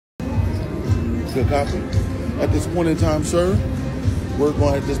Good copy. At this point in time, sir, we're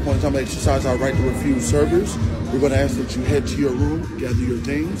going at this point in time to exercise our right to refuse servers. We're going to ask that you head to your room, gather your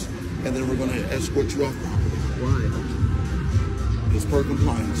things, and then we're going to escort you off property. Why? It's per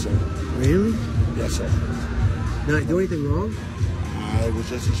compliance, sir. Really? Yes, sir. Did I do anything wrong? I was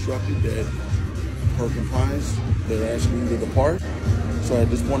just instructed that per compliance, they're asking you to depart. So at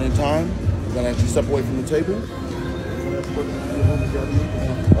this point in time, we're going to ask you to step away from the table.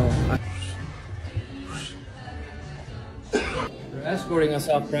 They're escorting us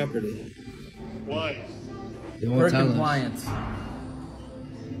off property. Why? Per compliance. I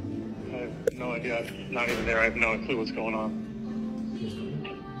have no idea. I'm not even there. I have no clue what's going on.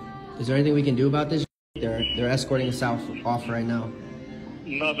 Is there anything we can do about this? They're escorting us off right now.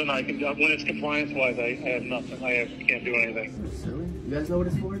 Nothing I can do. When it's compliance-wise, I have nothing. Can't do anything. Silly. You guys know what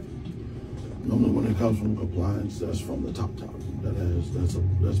it's for? Normally when it comes from compliance, that's from the top.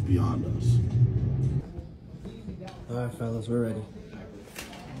 That's beyond us. All right, fellas, we're ready.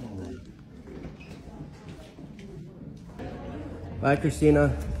 Bye,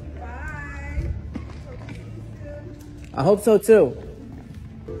 Christina. Bye. I hope so too.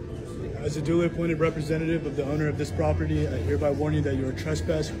 As a duly appointed representative of the owner of this property, I hereby warn you that you are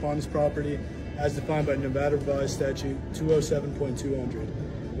trespassing upon this property as defined by Nevada Revised Statute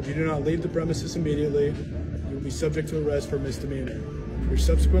 207.200. If you do not leave the premises immediately, you will be subject to arrest for misdemeanor. Your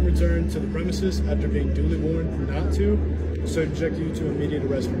subsequent return to the premises after being duly warned not to will subject you to immediate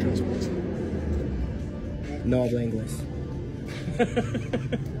arrest for trespassing. No hablo inglés.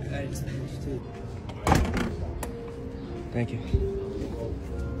 Thank you.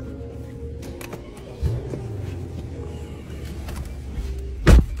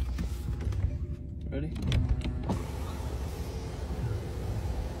 Ready?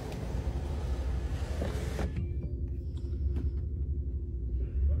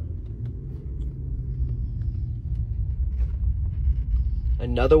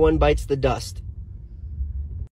 Another one bites the dust.